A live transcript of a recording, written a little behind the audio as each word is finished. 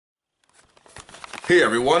Hey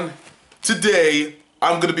everyone, today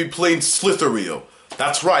I'm gonna be playing Slitherio.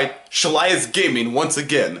 That's right, Shalia's gaming once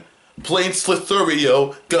again. Playing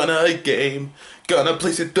Slitherio, gonna game, gonna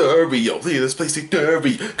play Slitherio, let's play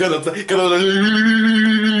Slitherio,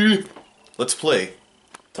 Let's play.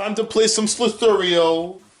 Time to play some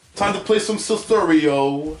Slitherio. Time to play some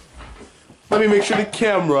Slitherio. Let me make sure the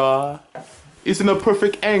camera is in a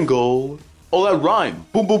perfect angle. Oh, that rhyme.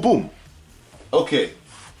 Boom, boom, boom. Okay,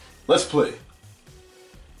 let's play.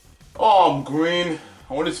 Oh, I'm green.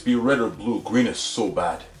 I want it to be red or blue. Green is so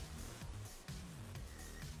bad.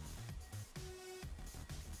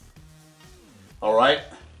 Alright.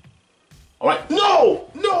 Alright. No!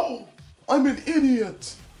 No! I'm an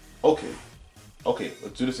idiot! Okay. Okay,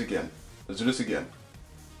 let's do this again. Let's do this again.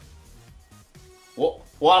 What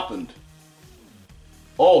happened?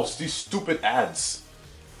 Oh, it's these stupid ads.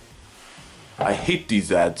 I hate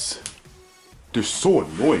these ads. They're so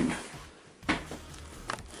annoying.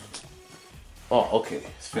 Oh, okay.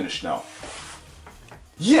 It's finished now.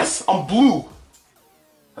 Yes! I'm blue!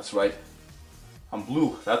 That's right. I'm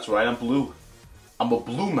blue. That's right, I'm blue. I'm a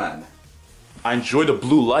blue man. I enjoy the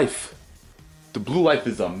blue life. The blue life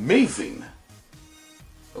is amazing.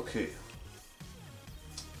 Okay.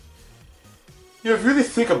 Yeah, if you really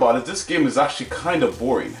think about it, this game is actually kind of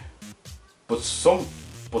boring. But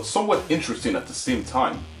somewhat interesting at the same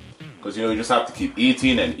time. Because, you know, you just have to keep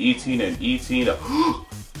eating and eating and eating.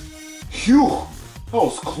 Phew! That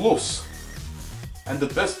was close. And the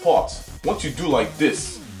best part, once you do like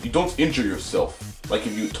this, you don't injure yourself. Like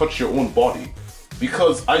if you touch your own body.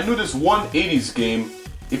 Because I knew this one 80s game,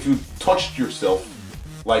 if you touched yourself,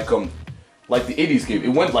 like the 80s game, it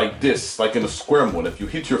went like this, like in a square mode. If you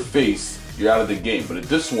hit your face, you're out of the game. But in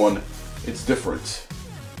this one, it's different.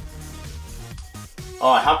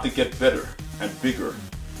 I have to get better and bigger.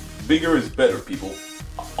 Bigger is better, people.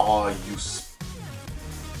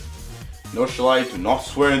 No, Shalia, do not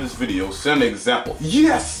swear in this video. Set an example.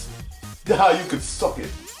 Yes! You could suck it.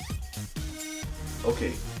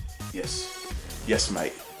 Okay. Yes. Yes,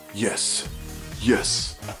 mate. Yes.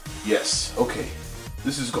 Yes. Yes. Okay.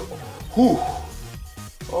 This is go. Whew.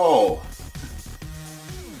 Oh.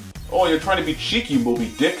 Oh, you're trying to be cheeky,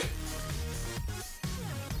 Moby Dick.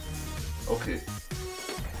 Okay.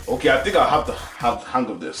 Okay, I think I have to have the hang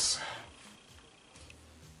of this.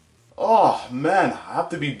 Oh man, I have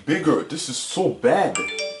to be bigger. This is so bad.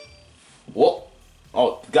 What?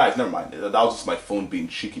 Oh, guys, never mind. That was just my phone being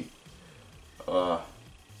cheeky.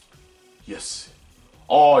 Yes.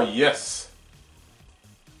 Oh, yes.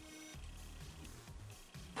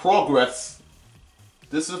 Progress.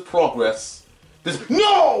 This is progress.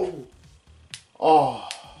 No! Oh.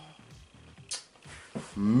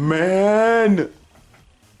 Man.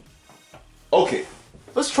 Okay,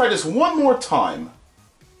 let's try this one more time.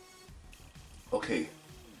 Okay,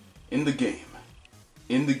 in the game,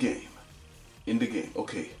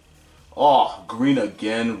 okay. Oh, green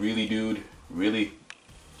again, really, dude, really?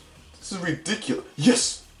 This is ridiculous.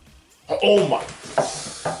 Yes! Oh my.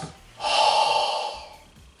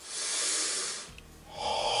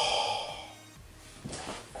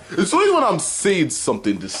 It's only when I'm saying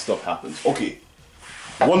something this stuff happens. Okay,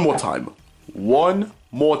 one more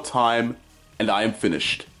time, and I am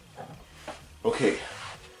finished. Okay.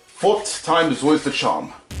 Fourth time is always the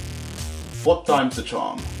charm. Fourth time's the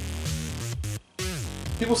charm.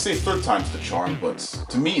 People say third time's the charm, but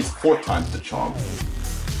to me it's fourth time's the charm.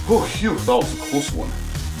 Oh, phew, that was a close one.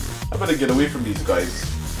 I better get away from these guys.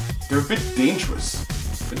 They're a bit dangerous.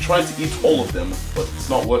 I've been trying to eat all of them, but it's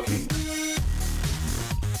not working.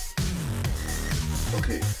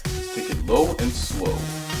 Okay, let's take it low and slow.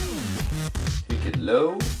 Take it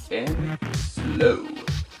low and slow.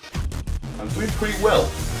 I'm doing pretty well.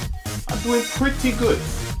 I'm doing pretty good.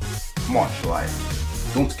 Come on, Shalia.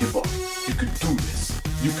 Don't give up. You can do this.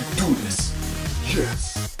 You can do this.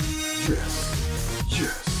 Yes. Yes.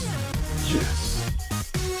 Yes. Yes.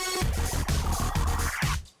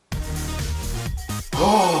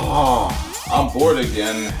 Oh, I'm bored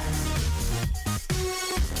again.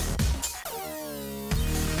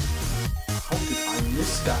 How did I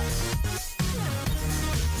miss that?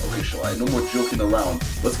 Okay, Shalia, no more joking around.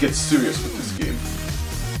 Let's get serious with this game.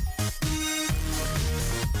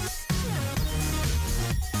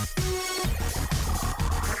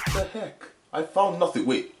 What the heck? I found nothing.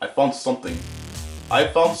 Wait, I found something. I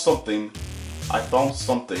found something.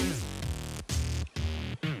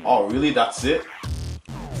 Oh, really? That's it?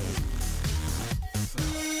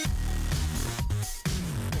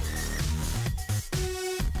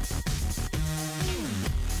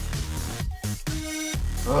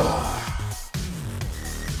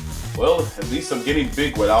 Well, at least I'm getting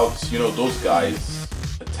big without, you know, those guys.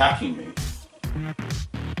 attacking me. I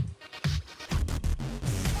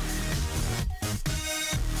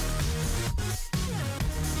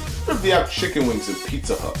wonder if they have chicken wings in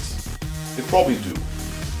Pizza Hut. They probably do.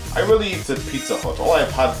 I really eat at Pizza Hut. All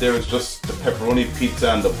I've had there is just the pepperoni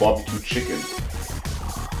pizza and the barbecue chicken.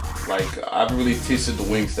 Like, I haven't really tasted the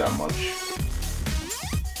wings that much.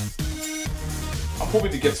 I'm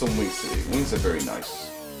hoping to get some wings today. Wings are very nice.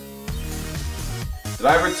 Did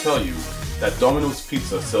I ever tell you that Domino's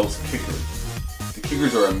Pizza sells kickers? The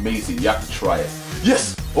kickers are amazing. You have to try it.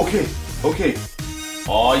 Yes! Okay, okay.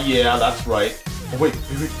 Oh yeah, that's right. Oh wait.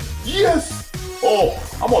 Yes! Oh,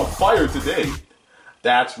 I'm on fire today.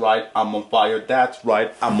 That's right, I'm on fire. That's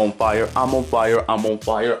right, I'm on fire. I'm on fire. I'm on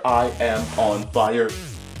fire. I am on fire.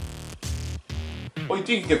 Oh, you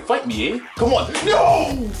think you can fight me, eh? Come on.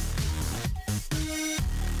 No!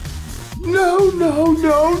 No, no,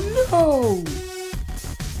 no, no!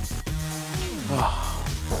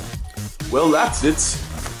 Well, that's it.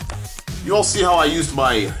 You all see how I used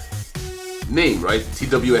my name, right?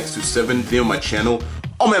 TWX27, name of my channel.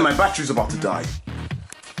 Oh man, my battery's about to die.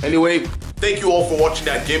 Anyway, thank you all for watching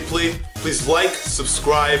that gameplay. Please like,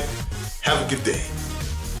 subscribe, have a good day.